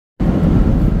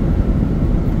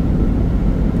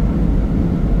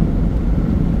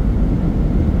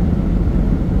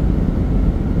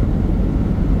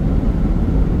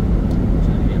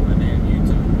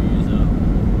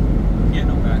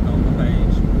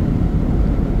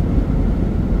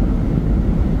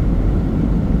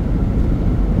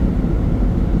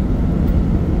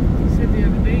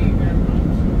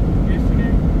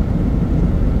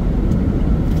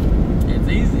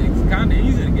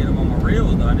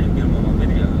need to get them on my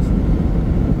videos.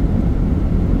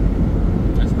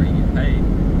 That's where you get paid.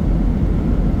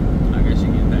 I guess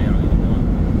you get paid on either one.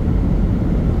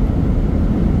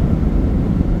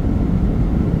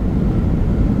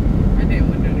 That damn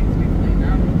window needs to be cleaned. I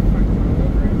don't know what the fuck's all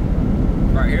over it.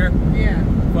 Right here? Yeah.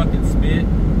 Fucking spit.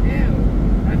 Ew.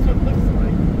 That's what it looks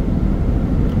like.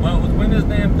 Well, it was when this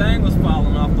damn thing was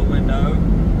falling off the window.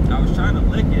 I was trying to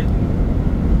lick it.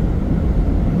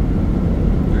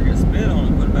 I got spit on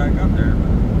it, put it back up there.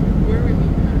 Where we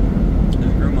meet at?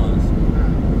 His grandma's.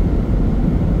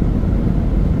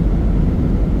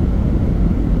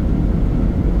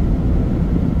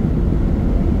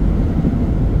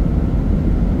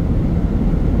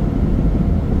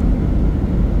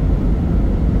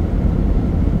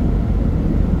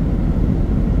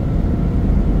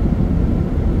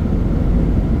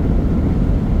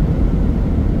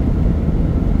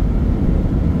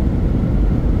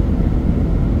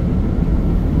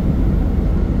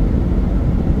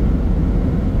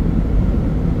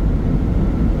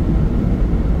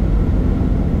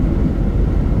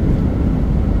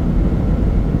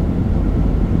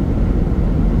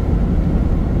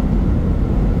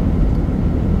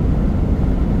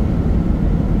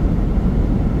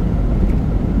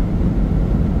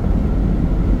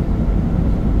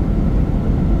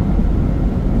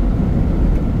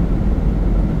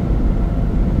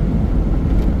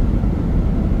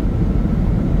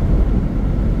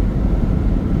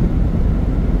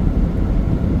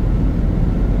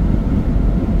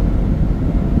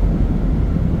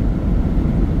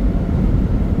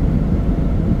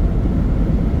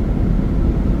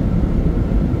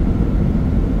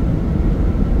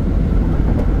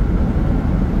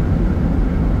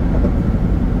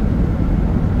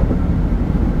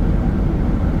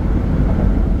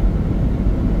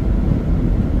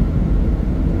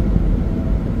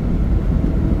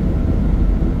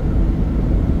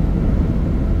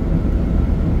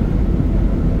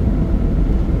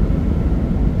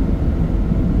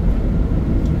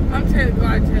 I'm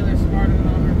glad Taylor's smarter than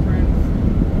all her friends.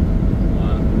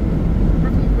 What?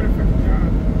 We're gonna put her first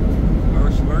job. Where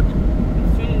was she working?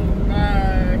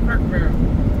 Cracker Barrel.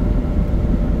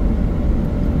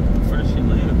 Where does she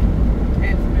live?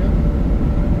 Hansville.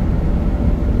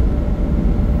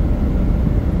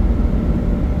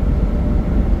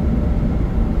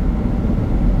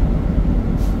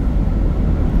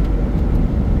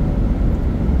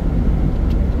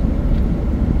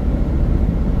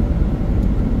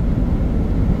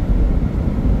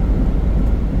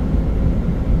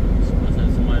 She must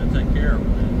have somebody to take care of her.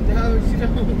 No, she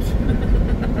don't.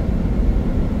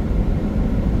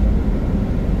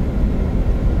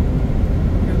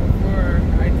 Before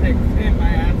I text him, I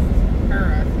asked her,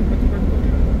 I said, what's work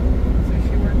doing? So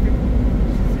she working?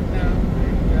 She said, no.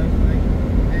 And I was like,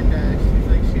 she's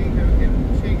like, she ain't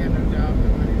got no job, no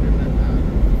money, no nothing.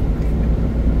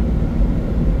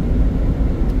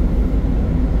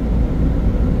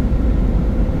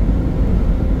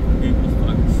 He was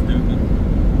fucking stupid.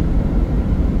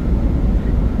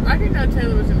 I didn't know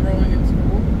Taylor was enrolling in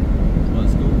school. What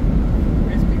school?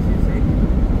 SPCC.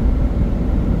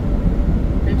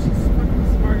 And she's fucking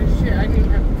smart as shit. I didn't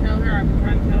even have to tell her. I've been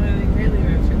trying to tell her and Kaylee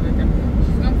and shit like that.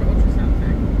 She's going for ultrasound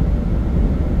tech.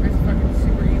 That's fucking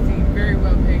super easy, very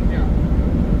well paid job.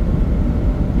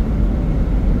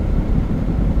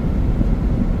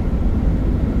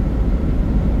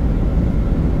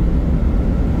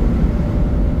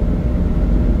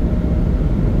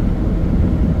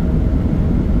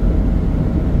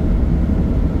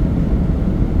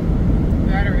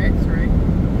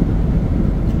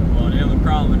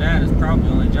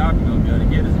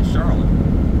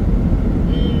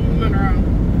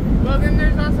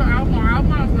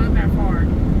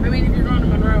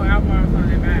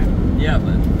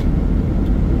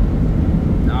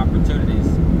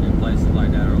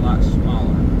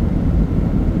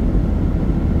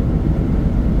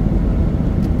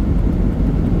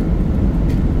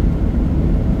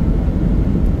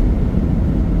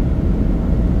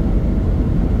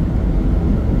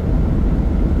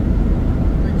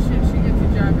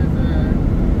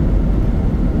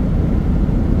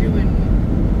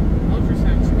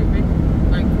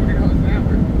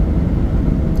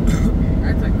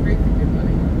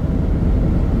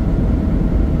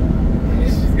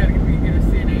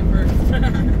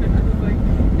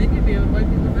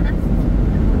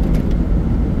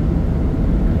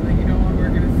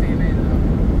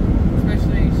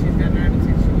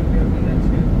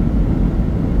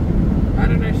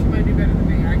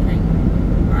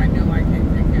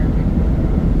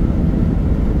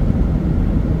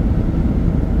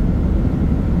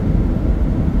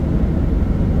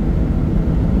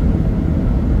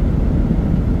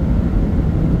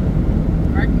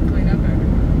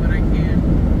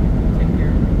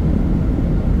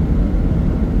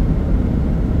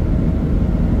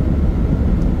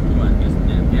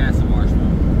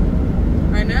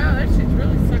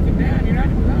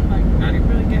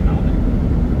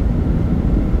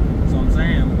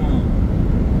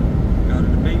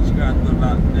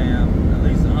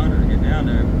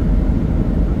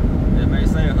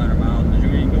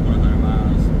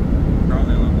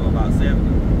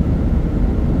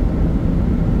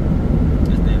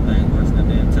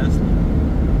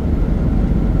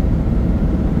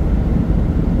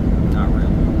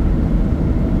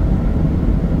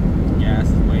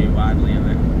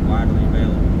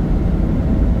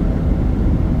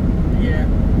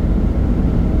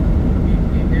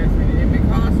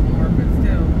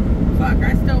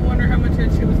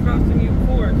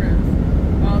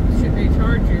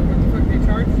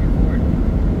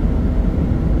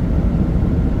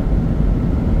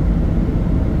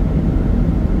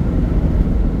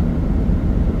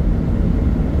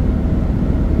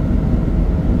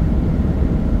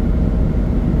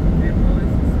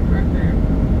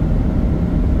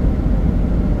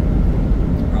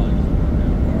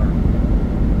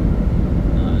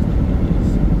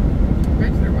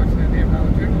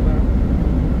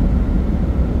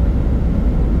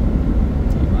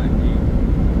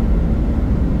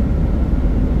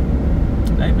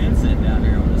 They've been sitting down there.